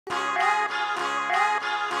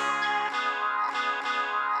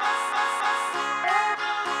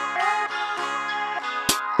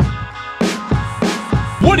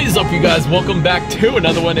is up, you guys? Welcome back to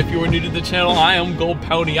another one. If you are new to the channel, I am Gold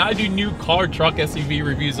Pony. I do new car, truck, SUV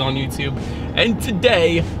reviews on YouTube. And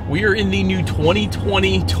today, we are in the new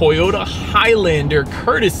 2020 Toyota Highlander,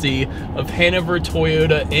 courtesy of Hanover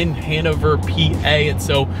Toyota in Hanover, PA. And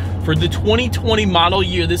so, for the 2020 model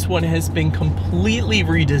year, this one has been completely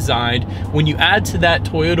redesigned. When you add to that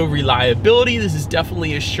Toyota reliability, this is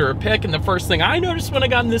definitely a sure pick. And the first thing I noticed when I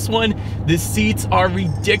got in this one, the seats are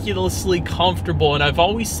ridiculously comfortable. And I've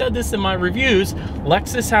always said this in my reviews,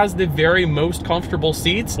 Lexus has the very most comfortable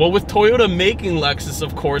seats. Well, with Toyota making Lexus,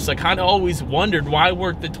 of course, I kind of always wondered why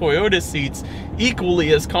weren't the Toyota seats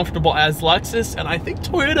equally as comfortable as Lexus, and I think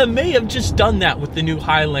Toyota may have just done that with the new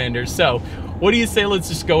Highlander. So what do you say? Let's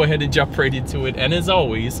just go ahead and jump right into it. And as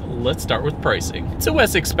always, let's start with pricing. So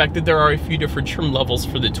as expected, there are a few different trim levels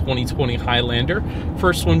for the 2020 Highlander.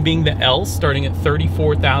 First one being the L, starting at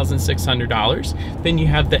 $34,600. Then you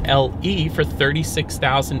have the LE for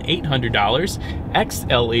 $36,800.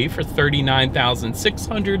 XLE for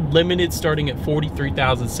 $39,600. Limited starting at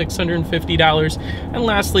 $43,650. And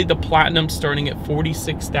lastly, the Platinum starting at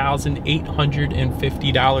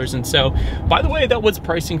 $46,850. And so, by the way, that was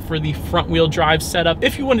pricing for the front wheel drive setup.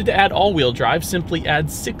 If you wanted to add all-wheel drive, simply add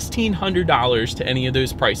 $1,600 to any of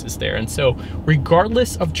those prices there. And so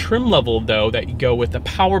regardless of trim level though that you go with, the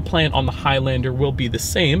power plant on the Highlander will be the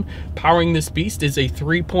same. Powering this beast is a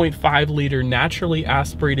 3.5 liter naturally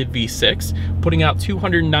aspirated V6, putting out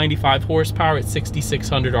 295 horsepower at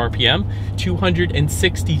 6,600 RPM,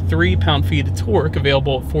 263 pound-feet of torque,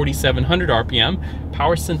 available at 4,700 RPM,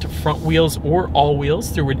 power sent to front wheels or all wheels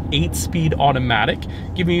through an 8-speed automatic,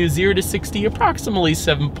 giving you 0 to 60 approximately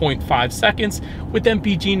 7.5 seconds, with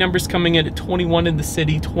MPG numbers coming in at 21 in the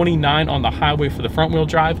city, 29 on the highway for the front wheel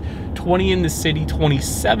drive, 20 in the city,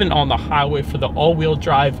 27 on the highway for the all-wheel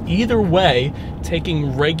drive. Either way,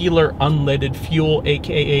 taking regular unleaded fuel,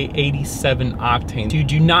 aka 87 octane. You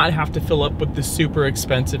do not have to fill up with the super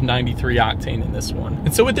expensive 93 octane in this one.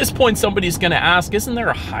 And so at this point, somebody's gonna ask, isn't there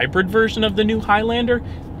a hybrid version of the new Highlander?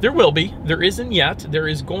 There will be. There isn't yet. There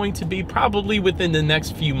is going to be probably within the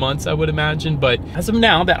next few months, I would imagine. But as of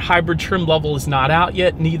now, that hybrid trim level is not out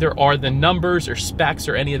yet. Neither are the numbers or specs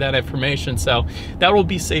or any of that information. So that will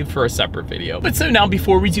be saved for a separate video. But so now,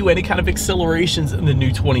 before we do any kind of accelerations in the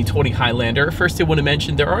new 2020 Highlander, first I want to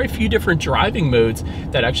mention there are a few different driving modes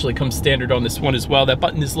that actually come standard on this one as well. That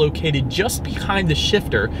button is located just behind the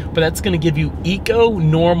shifter, but that's going to give you Eco,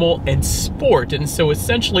 Normal, and Sport. And so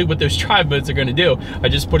essentially what those drive modes are going to do, I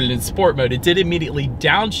just put it in sport mode. It did immediately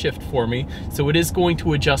downshift for me, so it is going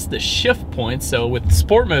to adjust the shift point. So with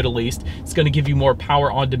sport mode, at least, it's going to give you more power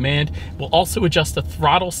on demand. We'll also adjust the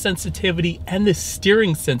throttle sensitivity and the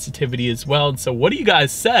steering sensitivity as well. And so what do you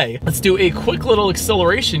guys say? Let's do a quick little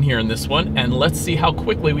acceleration here in this one, and let's see how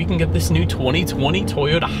quickly we can get this new 2020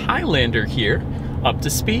 Toyota Highlander here up to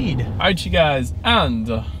speed. All right, you guys, and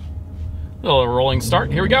a little rolling start.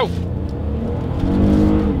 Here we go.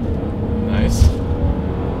 Nice.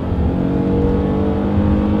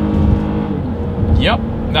 Yep,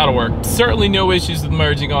 that'll work. Certainly no issues with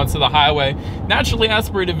merging onto the highway. Naturally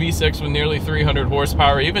aspirated V6 with nearly 300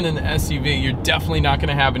 horsepower, even in the SUV, you're definitely not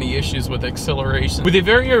gonna have any issues with acceleration. With a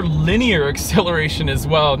very linear acceleration as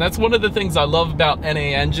well. And that's one of the things I love about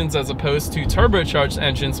NA engines as opposed to turbocharged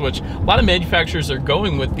engines, which a lot of manufacturers are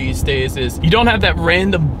going with these days, is you don't have that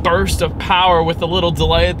random burst of power with a little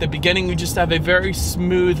delay at the beginning. You just have a very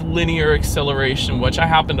smooth linear acceleration, which I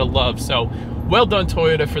happen to love. So well done,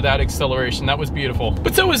 Toyota, for that acceleration. That was beautiful.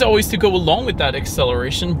 But so as always, to go along with that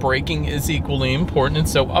acceleration, braking is equally important. And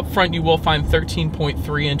so up front, you will find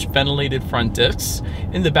 13.3-inch ventilated front discs.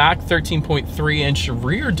 In the back, 13.3-inch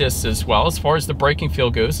rear discs as well. As far as the braking feel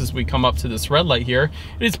goes, as we come up to this red light here,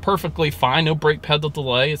 it is perfectly fine. No brake pedal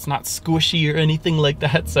delay. It's not squishy or anything like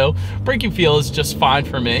that. So braking feel is just fine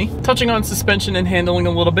for me. Touching on suspension and handling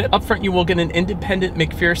a little bit, up front, you will get an independent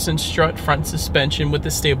McPherson strut front suspension with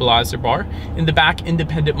the stabilizer bar. In the back,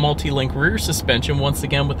 independent multi-link rear suspension, once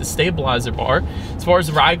again with the stabilizer bar. As far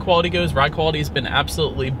as ride quality goes, ride quality has been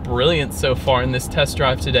absolutely brilliant so far in this test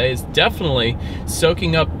drive today. It's definitely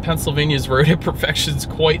soaking up Pennsylvania's road imperfections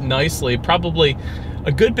quite nicely. Probably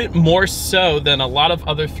a good bit more so than a lot of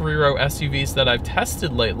other three-row SUVs that I've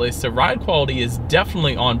tested lately. So ride quality is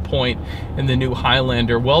definitely on point in the new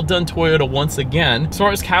Highlander. Well done, Toyota, once again. As far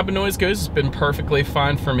as cabin noise goes, it's been perfectly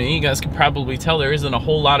fine for me. You guys can probably tell there isn't a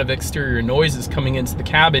whole lot of exterior noises coming into the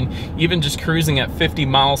cabin, even just cruising at 50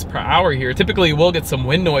 miles per hour here. Typically you will get some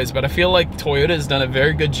wind noise, but I feel like Toyota has done a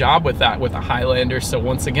very good job with that with the Highlander. So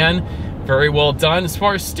once again, Very well done. As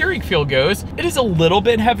far as steering feel goes, it is a little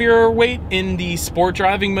bit heavier weight in the sport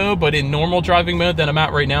driving mode, but in normal driving mode that I'm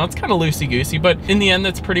at right now, it's kind of loosey-goosey, but in the end,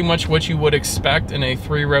 that's pretty much what you would expect in a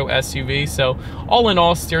 3-row SUV. So all in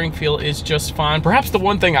all, steering feel is just fine. Perhaps the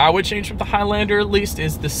one thing I would change with the Highlander at least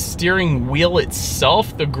is the steering wheel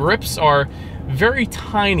itself. The grips are very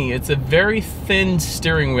tiny. It's a very thin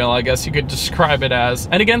steering wheel, I guess you could describe it as.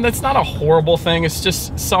 And again, that's not a horrible thing. It's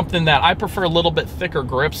just something that I prefer a little bit thicker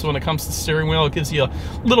grips when it comes to steering wheel. It gives you a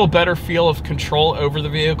little better feel of control over the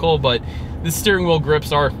vehicle, but the steering wheel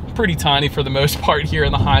grips are pretty tiny for the most part here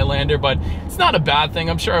in the Highlander, but it's not a bad thing.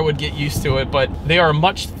 I'm sure I would get used to it, but they are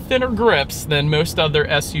much thinner grips than most other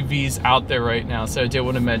SUVs out there right now, so I did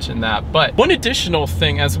want to mention that. But one additional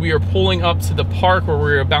thing, as we are pulling up to the park where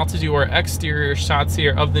we're about to do our exterior shots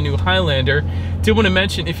here of the new Highlander, did want to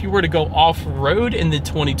mention, if you were to go off-road in the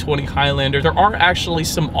 2020 Highlander, there are actually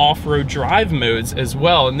some off-road drive modes as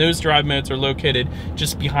well, and those drive modes are located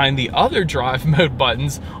just behind the other drive mode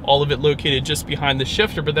buttons, all of it located just behind the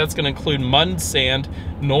shifter, but that's going to include mud, sand,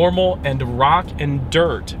 normal, and rock and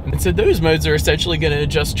dirt. And so those modes are essentially going to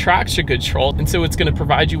adjust traction control, and so it's going to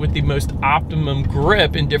provide you with the most optimum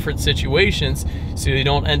grip in different situations so you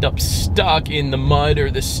don't end up stuck in the mud or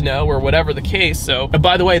the snow or whatever the case. So, and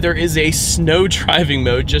by the way, there is a snow driving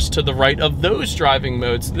mode just to the right of those driving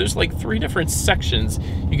modes. So there's like 3 different sections.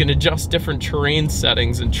 You can adjust different terrain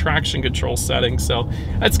settings and traction control settings, so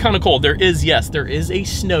that's kind of cool. There is a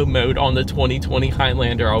snow mode on the 2020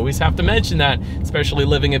 Highlander. I always have to mention that, especially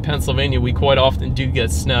living in Pennsylvania, we quite often do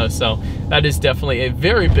get snow, so that is definitely a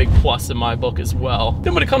very big plus in my book as well.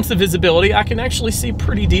 Then when it comes to visibility, I can actually see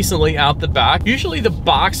pretty decently out the back. Usually the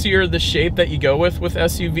boxier the shape that you go with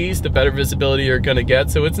SUVs, the better visibility you're gonna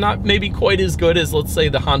get, so it's not maybe quite as good as, let's say,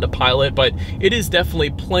 the Honda Pilot, but it is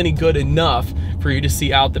definitely plenty good enough for you to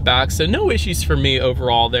see out the back, so no issues for me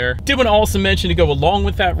overall there. Did want to also mention, to go along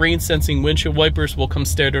with that, rain sensing windshield wipers will come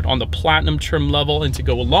standard on the Platinum trim level, and to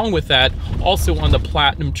go along with that, also on the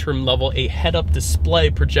Platinum trim level, a head-up display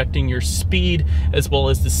projecting your speed as well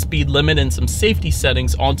as the speed limit and some safety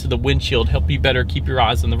settings onto the windshield, help you better keep your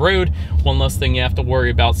eyes on the road. One less thing you have to worry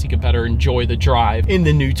about so you can better enjoy the drive in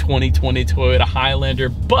the new 2020 Toyota Highlander.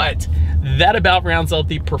 But that about rounds out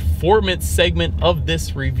the performance segment of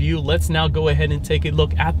this review. Let's now go ahead and take a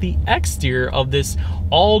look at the exterior of this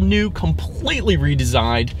all-new, completely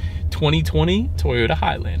redesigned 2020 Toyota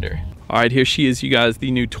Highlander. All right, here she is, you guys,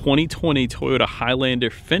 the new 2020 Toyota Highlander,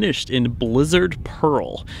 finished in Blizzard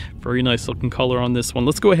Pearl. Very nice looking color on this one.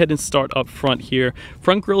 Let's go ahead and start up front here.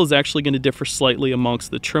 Front grille is actually going to differ slightly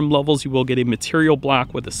amongst the trim levels. You will get a material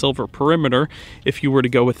black with a silver perimeter if you were to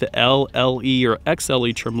go with the L, LE, or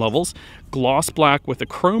XLE trim levels. Gloss black with a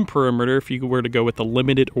chrome perimeter if you were to go with the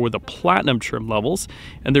limited or the platinum trim levels.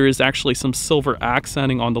 And there is actually some silver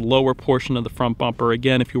accenting on the lower portion of the front bumper,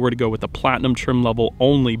 again, if you were to go with the platinum trim level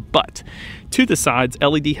only. But to the sides,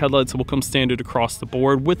 LED headlights will come standard across the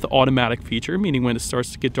board with the automatic feature, meaning when it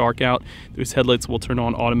starts to get dark out, those headlights will turn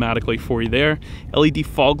on automatically for you there. LED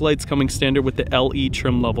fog lights coming standard with the LE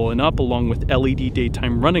trim level and up, along with LED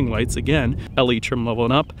daytime running lights, again, LE trim level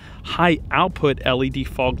and up. High output LED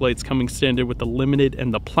fog lights coming standard with the limited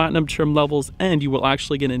and the platinum trim levels, and you will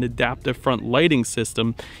actually get an adaptive front lighting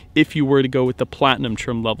system if you were to go with the platinum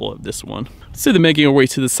trim level of this one. So then making our way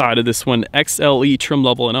to the side of this one, XLE trim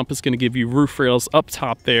level and up is going to give you roof rails up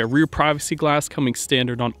top there, rear privacy glass coming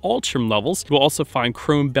standard on all trim levels. You will also find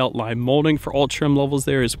chrome belt line molding for all trim levels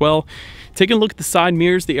there as well. Taking a look at the side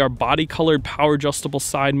mirrors, they are body colored power adjustable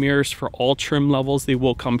side mirrors for all trim levels. They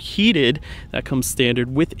will come heated, that comes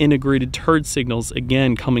standard with integrated turn signals,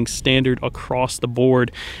 again coming standard across the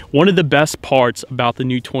board. One of the best parts about the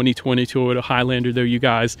new 2020 Toyota Highlander though, you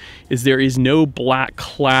guys, is there is no black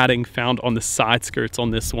cladding found on the side skirts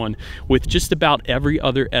on this one. With just about every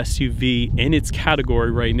other SUV in its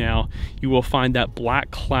category right now, you will find that black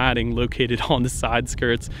cladding located on the side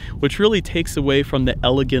skirts, which really takes away from the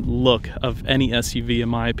elegant look of any SUV in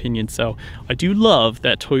my opinion. So I do love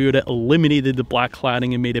that Toyota eliminated the black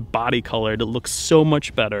cladding and made it body colored. It looks so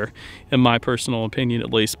much better in my personal opinion,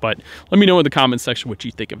 at least. But let me know in the comment section what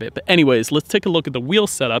you think of it. But anyways, let's take a look at the wheel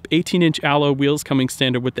setup. 18-inch alloy wheels coming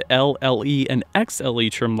standard with the L, LE, and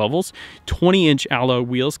XLE trim levels. 20-inch alloy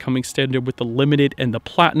wheels coming standard with the limited and the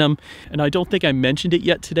platinum. And I don't think I mentioned it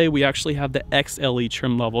yet today, we actually have the XLE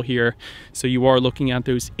trim level here. So you are looking at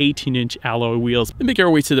those 18-inch alloy wheels. Then make our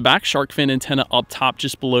way to the back. Shark fin antenna up top,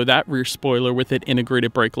 just below that. Rear spoiler with an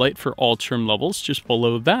integrated brake light for all trim levels. Just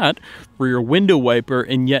below that, rear window wiper.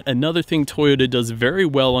 And yet another thing Toyota does very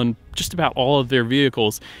well on just about all of their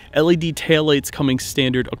vehicles. LED taillights coming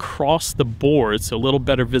standard across the board, so a little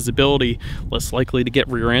better visibility, less likely to get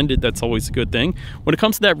rear-ended. That's always a good thing. When it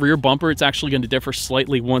comes to that rear bumper, it's actually going to differ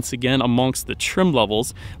slightly once again amongst the trim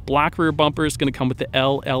levels. Black rear bumper is going to come with the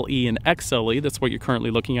L, LE, and XLE. That's what you're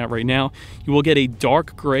currently looking at right now. You will get a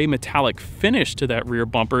dark gray metallic finish to that rear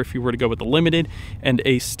bumper if you were to go with the limited, and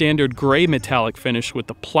a standard gray metallic finish with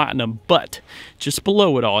the platinum. But just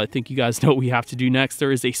below it all, I think you guys know what we have to do next.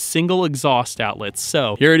 There is a single exhaust outlet.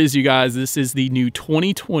 So here it is, you guys. This is the new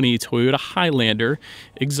 2020 Toyota Highlander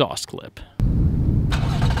exhaust clip.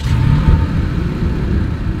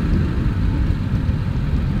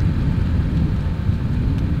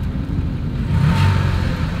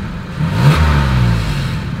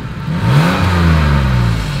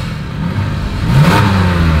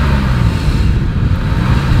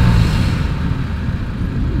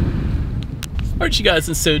 Alright, you guys,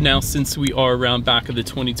 and so now since we are around back of the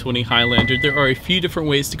 2020 Highlander, there are a few different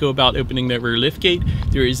ways to go about opening that rear liftgate.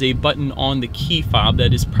 There is a button on the key fob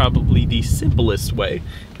that is probably the simplest way.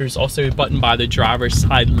 There's also a button by the driver's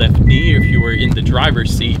side left knee if you were in the driver's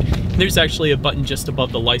seat. And there's actually a button just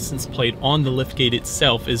above the license plate on the liftgate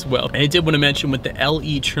itself as well. And I did want to mention with the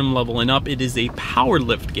LE trim level and up, it is a power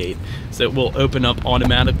liftgate, so it will open up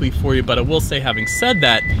automatically for you. But I will say, having said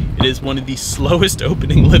that, it is one of the slowest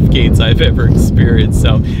opening liftgates I've ever experienced.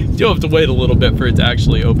 So you do have to wait a little bit for it to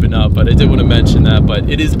actually open up. But I did want to mention that. But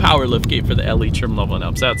it is power liftgate for the LE trim level and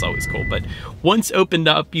up, so that's always cool. But once opened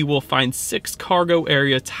up, you will find 6 cargo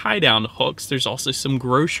area tie-down hooks. There's also some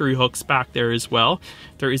grocery hooks back there as well.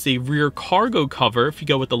 There is a rear cargo cover if you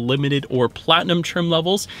go with the limited or platinum trim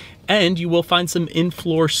levels, and you will find some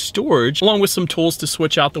in-floor storage along with some tools to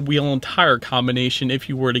switch out the wheel and tire combination if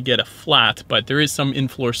you were to get a flat. But there is some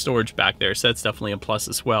in-floor storage back there, so that's definitely a plus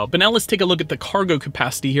as well. But now let's take a look at the cargo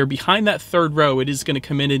capacity here. Behind that third row, it is going to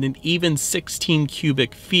come in at an even 16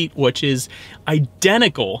 cubic feet, which is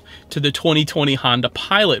identical to the 2020 Honda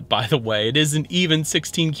Pilot, by the way. It is an even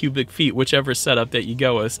 16 cubic feet, whichever setup that you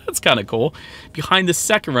go with. So that's kind of cool. Behind the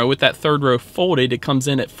second row, with that third row folded, it comes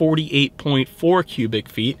in at 48.4 cubic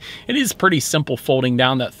feet. It is pretty simple folding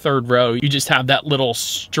down that third row. You just have that little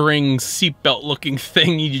string seatbelt looking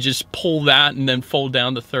thing. You just pull that and then fold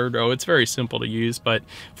down the third row. It's very simple to use, but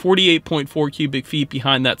 48.4 cubic feet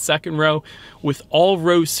behind that second row. With all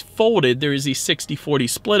rows folded, there is a 60-40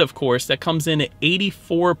 split, of course, that comes in at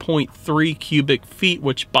 84.3 cubic feet,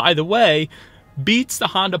 which, by the way, beats the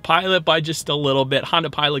Honda Pilot by just a little bit. Honda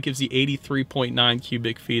Pilot gives you 83.9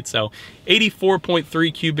 cubic feet, so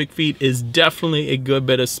 84.3 cubic feet is definitely a good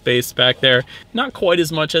bit of space back there. Not quite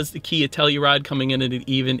as much as the Kia Telluride coming in at an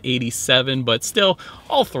even 87, but still,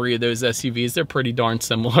 all three of those SUVs, they're pretty darn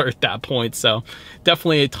similar at that point, so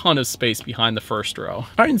definitely a ton of space behind the first row. All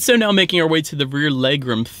right, and so now making our way to the rear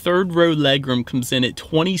legroom. Third row legroom comes in at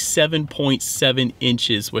 27.7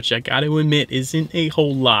 inches, which I gotta admit isn't a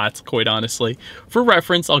whole lot, quite honestly. For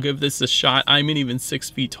reference, I'll give this a shot. I'm an even 6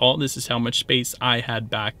 feet tall. This is how much space I had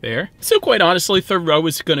back there. So quite honestly, third row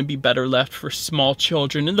is going to be better left for small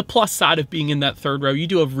children. And the plus side of being in that third row, you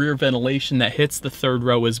do have rear ventilation that hits the third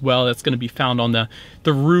row as well. That's going to be found on the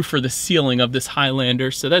roof or the ceiling of this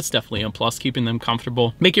Highlander. So that's definitely a plus, keeping them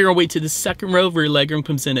comfortable. Making our way to the second row, rear legroom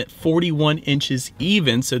comes in at 41 inches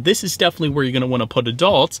even. So this is definitely where you're going to want to put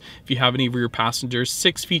adults. If you have any rear passengers,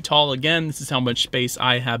 6 feet tall, again, this is how much space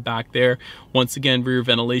I have back there. Once again, rear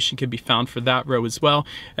ventilation can be found for that row as well.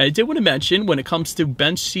 And I did want to mention, when it comes to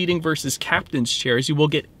bench seating versus captain's chairs, you will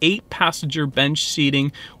get 8 passenger bench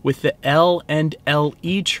seating with the L and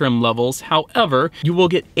LE trim levels. However, you will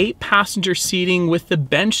get 8 passenger seating with the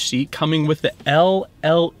bench seat coming with the L,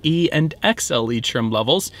 LE, and XLE trim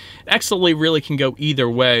levels. XLE really can go either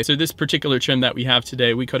way. So this particular trim that we have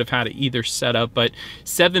today, we could have had it either setup, but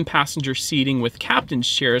 7 passenger seating with captain's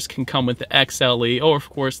chairs can come with the XLE, or of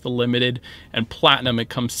course the limited and platinum it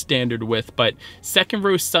comes standard with. But second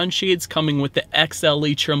row sunshades coming with the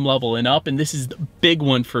XLE trim level and up, and this is the big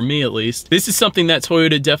one for me at least. This is something that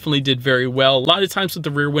Toyota definitely did very well. A lot of times with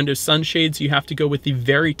the rear window sunshades, you have to go with the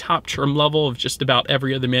very top trim level of just about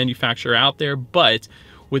every other manufacturer out there, but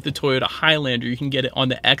with the Toyota Highlander, you can get it on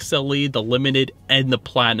the XLE, the limited, and the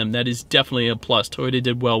platinum. That is definitely a plus. Toyota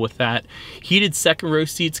did well with that. Heated second row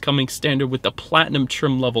seats coming standard with the platinum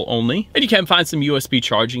trim level only. And you can find some USB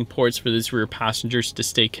charging ports for these rear passengers to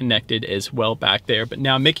stay connected as well back there. But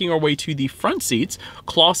now making our way to the front seats,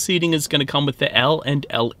 cloth seating is going to come with the L and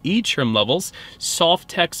LE trim levels.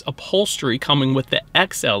 Softex upholstery coming with the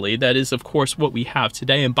XLE. That is, of course, what we have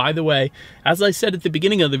today. And by the way, as I said at the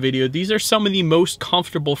beginning of the video, these are some of the most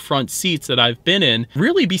comfortable comfortable front seats that I've been in,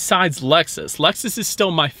 really besides Lexus. Lexus is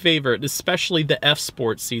still my favorite, especially the F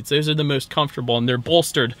Sport seats. Those are the most comfortable, and they're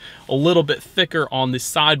bolstered a little bit thicker on the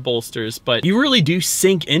side bolsters, but you really do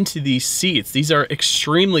sink into these seats. These are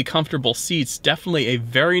extremely comfortable seats, definitely a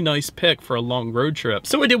very nice pick for a long road trip.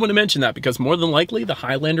 So I did want to mention that because more than likely the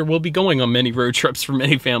Highlander will be going on many road trips for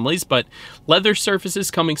many families, but leather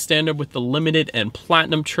surfaces coming standard with the limited and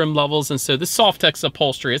platinum trim levels. And so the Softex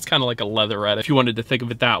upholstery, it's kind of like a leatherette if you wanted to think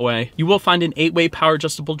of it that way. You will find an 8-way power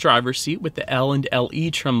adjustable driver's seat with the L and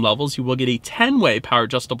LE trim levels. You will get a 10-way power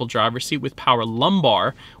adjustable driver's seat with power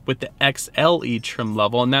lumbar with the XLE trim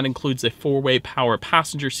level, and that includes a 4-way power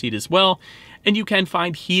passenger seat as well. And you can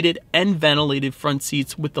find heated and ventilated front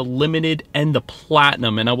seats with the limited and the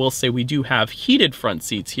platinum. And I will say we do have heated front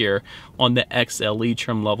seats here on the XLE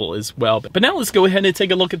trim level as well. But now let's go ahead and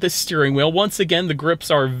take a look at the steering wheel. Once again, the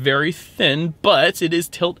grips are very thin, but it is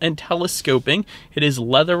tilt and telescoping. It is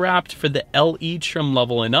leather wrapped for the LE trim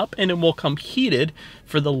level and up, and it will come heated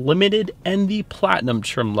for the limited and the platinum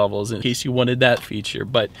trim levels in case you wanted that feature.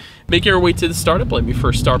 But make your way to the startup. Let me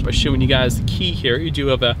first start by showing you guys the key here. You do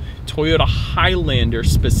have a Toyota Highlander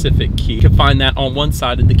specific key. You can find that on one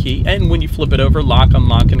side of the key, and when you flip it over, lock,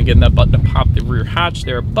 unlock, and again that button to pop the rear hatch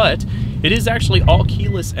there. But it is actually all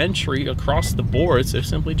keyless entry across the board, so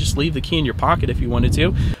simply just leave the key in your pocket if you wanted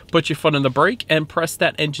to. Put your foot on the brake and press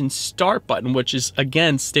that engine start button, which is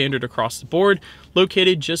again standard across the board,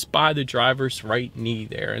 located just by the driver's right knee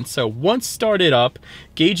there. And so once started up,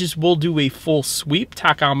 gauges will do a full sweep.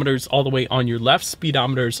 Tachometers all the way on your left,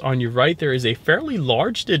 speedometers on your right. There is a fairly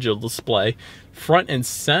large digital display front and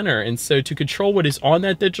center, and so to control what is on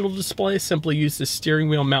that digital display, simply use the steering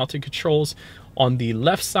wheel mounted controls on the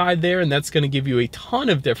left side there, and that's going to give you a ton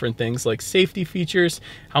of different things like safety features,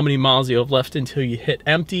 how many miles you have left until you hit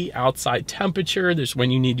empty, outside temperature, there's when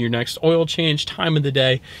you need your next oil change, time of the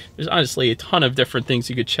day. There's honestly a ton of different things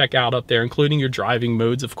you could check out up there, including your driving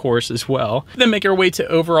modes of course as well. Then make our way to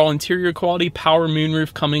overall interior quality. Power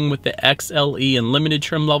moonroof coming with the XLE and limited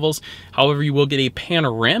trim levels. However, you will get a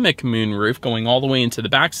panoramic moonroof going all the way into the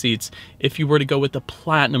back seats if you were to go with the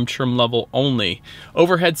platinum trim level only.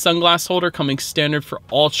 Overhead sunglass holder coming standard for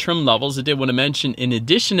all trim levels. I did want to mention, in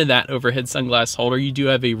addition to that overhead sunglass holder, you do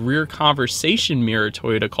have a rear conversation mirror,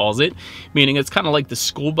 Toyota calls it, meaning it's kind of like the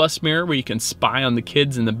school bus mirror where you can spy on the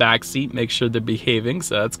kids in the back seat, make sure they're behaving,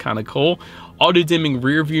 so that's kind of cool. Auto dimming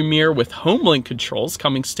rear view mirror with HomeLink controls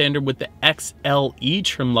coming standard with the XLE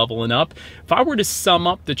trim level and up. If I were to sum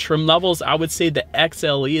up the trim levels, I would say the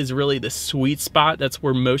XLE is really the sweet spot. That's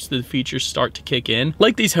where most of the features start to kick in.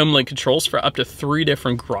 Like these HomeLink controls for up to 3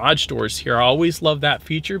 different garage doors here. I always love that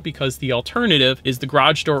feature because the alternative is the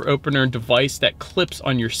garage door opener device that clips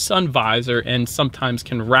on your sun visor and sometimes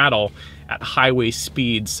can rattle at highway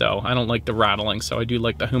speeds, so I don't like the rattling, so I do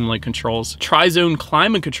like the HomeLink controls. Tri-zone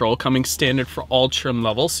climate control coming standard for all trim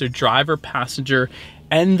levels, so driver, passenger,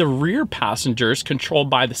 and the rear passengers controlled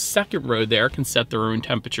by the second row there can set their own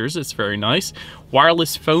temperatures. It's very nice.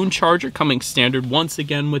 Wireless phone charger coming standard once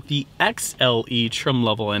again with the XLE trim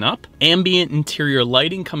level and up. Ambient interior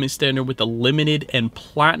lighting coming standard with the limited and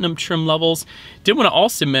platinum trim levels. Did want to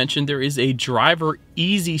also mention there is a driver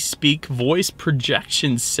easy speak voice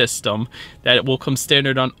projection system that will come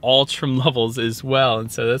standard on all trim levels as well.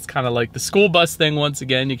 And so that's kind of like the school bus thing. Once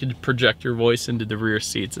again, you can project your voice into the rear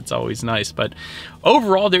seats. It's always nice. But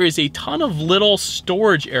overall, there is a ton of little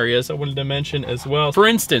storage areas I wanted to mention as well. For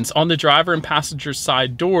instance, on the driver and passenger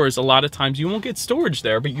side doors, a lot of times you won't get storage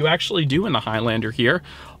there, but you actually do in the Highlander here.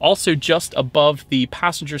 Also, just above the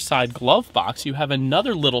passenger side glove box, you have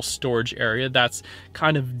another little storage area that's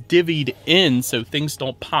kind of divvied in so things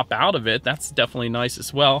don't pop out of it. That's definitely nice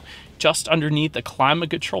as well. Just underneath the climate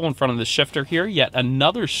control in front of the shifter here, yet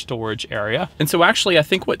another storage area. And so actually, I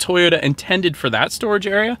think what Toyota intended for that storage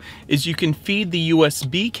area is you can feed the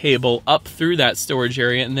USB cable up through that storage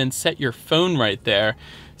area and then set your phone right there.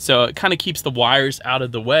 So it kind of keeps the wires out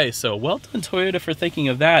of the way. So well done, Toyota, for thinking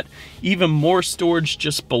of that. Even more storage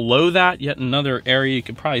just below that, yet another area you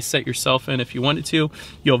could probably set yourself in if you wanted to.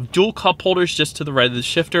 You'll have dual cup holders just to the right of the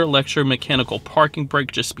shifter, electromechanical parking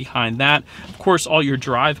brake just behind that. Of course, all your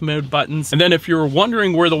drive mode buttons. And then if you're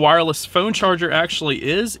wondering where the wireless phone charger actually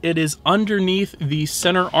is, it is underneath the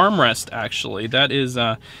center armrest actually. That is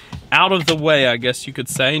out of the way, I guess you could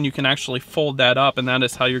say, and you can actually fold that up, and that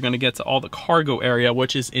is how you're going to get to all the cargo area,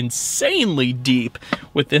 which is insanely deep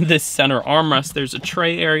within this center armrest. There's a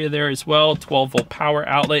tray area there as well, 12-volt power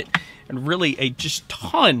outlet. and really a just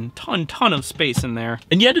ton of space in there.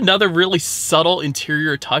 And yet another really subtle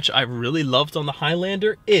interior touch I really loved on the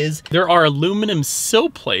Highlander is there are aluminum sill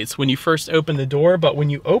plates when you first open the door, but when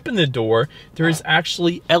you open the door, there is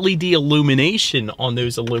actually LED illumination on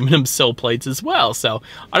those aluminum sill plates as well. So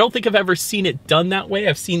I don't think I've ever seen it done that way.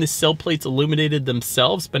 I've seen the sill plates illuminated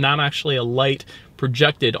themselves, but not actually a light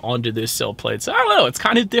projected onto those sill plates. I don't know, it's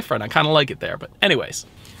kind of different. I kind of like it there, but anyways.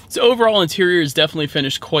 So overall interior is definitely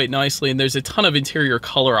finished quite nicely, and there's a ton of interior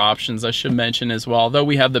color options I should mention as well. Though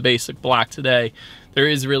we have the basic black today, there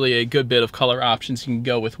is really a good bit of color options you can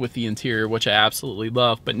go with the interior, which I absolutely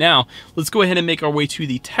love. But now let's go ahead and make our way to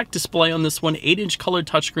the tech display on this one. 8-inch color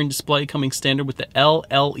touchscreen display coming standard with the L,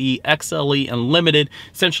 LE, XLE, and limited,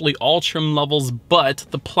 essentially all trim levels, but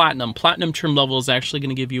the platinum trim level is actually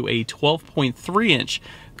going to give you a 12.3-inch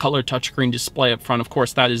color touchscreen display up front. Of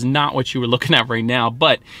course, that is not what you were looking at right now,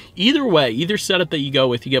 but either way, either setup that you go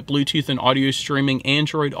with, you get Bluetooth and audio streaming,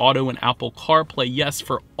 Android Auto, and Apple CarPlay. Yes,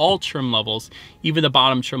 for all trim levels. Even the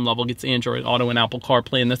bottom trim level gets Android Auto and Apple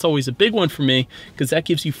CarPlay, and that's always a big one for me because that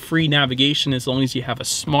gives you free navigation as long as you have a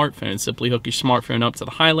smartphone. Simply hook your smartphone up to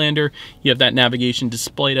the Highlander. You have that navigation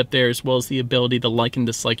displayed up there, as well as the ability to like and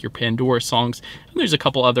dislike your Pandora songs. And there's a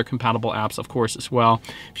couple other compatible apps, of course, as well.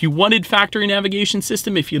 If you wanted factory navigation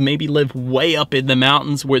system, if you maybe live way up in the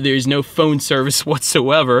mountains where there's no phone service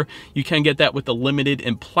whatsoever, you can get that with the limited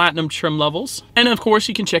and platinum trim levels. And of course,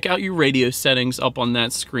 you can check out your radio settings up on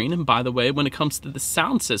that screen. And by the way, when it comes to the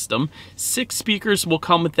sound system, 6 speakers will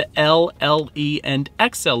come with the L, LE, and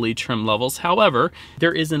XLE trim levels. However,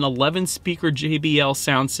 there is an 11-speaker JBL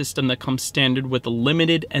sound system that comes standard with the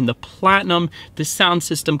limited and the platinum. The sound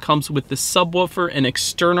system comes with the subwoofer, an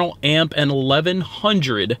external amp, and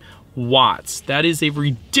 1100 watts. That is a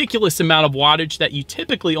ridiculous amount of wattage that you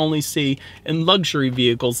typically only see in luxury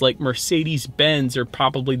vehicles like Mercedes-Benz, or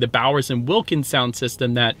probably the Bowers & Wilkins sound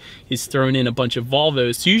system that is thrown in a bunch of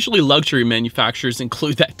Volvos. So usually luxury manufacturers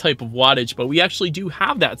include that type of wattage, but we actually do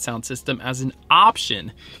have that sound system as an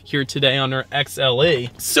option here today on our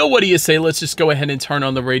XLE. So what do you say? Let's just go ahead and turn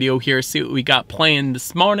on the radio here, see what we got playing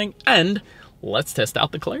this morning, and let's test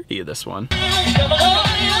out the clarity of this one.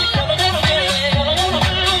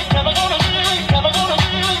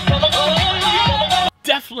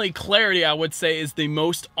 Definitely clarity, I would say, is the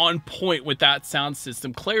most on point with that sound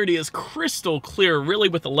system. Clarity is crystal clear, really,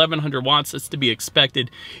 with 1100 watts. That's to be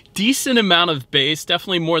expected. Decent amount of bass,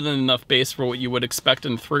 definitely more than enough bass for what you would expect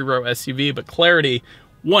in a 3-row SUV, but clarity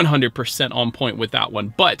 100% on point with that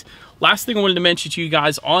one. But last thing I wanted to mention to you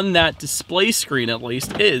guys on that display screen, at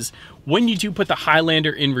least, is when you do put the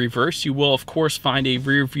Highlander in reverse, you will of course find a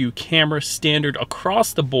rear view camera standard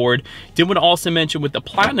across the board. Did want to also mention with the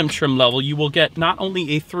platinum trim level, you will get not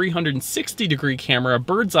only a 360-degree camera, a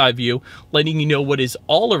bird's eye view, letting you know what is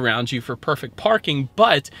all around you for perfect parking,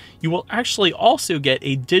 but you will actually also get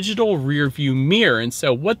a digital rear view mirror. And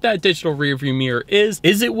so what that digital rear view mirror is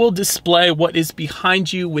it will display what is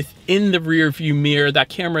behind you within the rear view mirror. That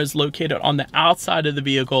camera is located on the outside of the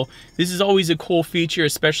vehicle. This is always a cool feature,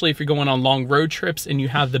 especially if you're going on long road trips and you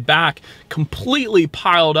have the back completely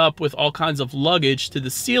piled up with all kinds of luggage to the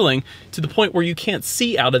ceiling, to the point where you can't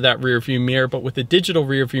see out of that rear view mirror. But with the digital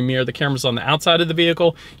rear view mirror, the camera's on the outside of the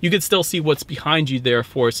vehicle, you can still see what's behind you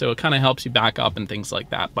therefore, so it kind of helps you back up and things like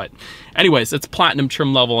that. But anyways, it's platinum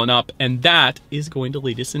trim level and up, and that is going to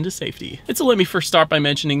lead us into safety. And so let me first start by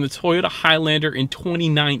mentioning the Toyota Highlander in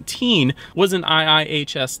 2019 was an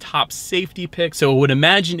IIHS top safety pick, so I would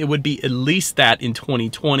imagine it would be at least that in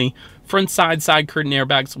 2020. Front side curtain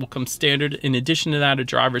airbags will come standard. In addition to that, a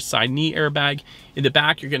driver's side knee airbag. In the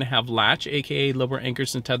back, you're going to have latch, aka lower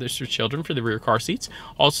anchors and tethers for children for the rear car seats.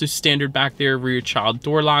 Also standard back there, rear child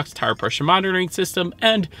door locks, tire pressure monitoring system,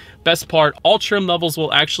 and best part, all trim levels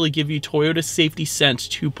will actually give you Toyota Safety Sense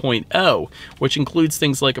 2.0, which includes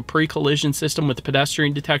things like a pre-collision system with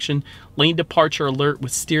pedestrian detection, lane departure alert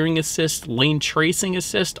with steering assist, lane tracing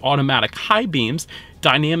assist, automatic high beams,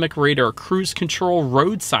 dynamic radar cruise control,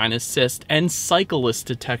 road sign assist, and cyclist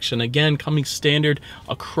detection. Again, coming standard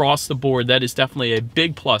across the board. That is definitely a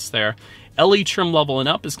big plus there. LE trim level and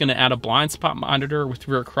up is going to add a blind spot monitor with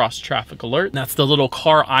rear cross traffic alert. And that's the little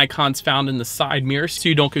car icons found in the side mirror, so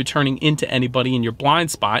you don't go turning into anybody in your blind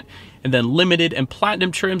spot. And then limited and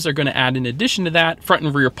platinum trims are going to add, in addition to that, front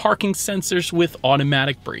and rear parking sensors with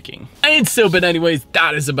automatic braking. But anyways,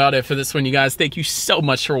 that is about it for this one, you guys. Thank you so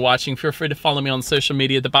much for watching. Feel free to follow me on social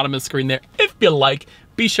media at the bottom of the screen there if you like.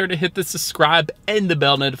 Be sure to hit the subscribe and the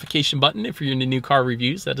bell notification button if you're into new car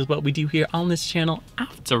reviews. That is what we do here on this channel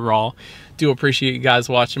after all. Do appreciate you guys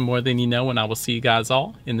watching more than you know, and I will see you guys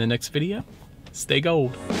all in the next video. Stay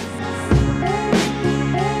gold.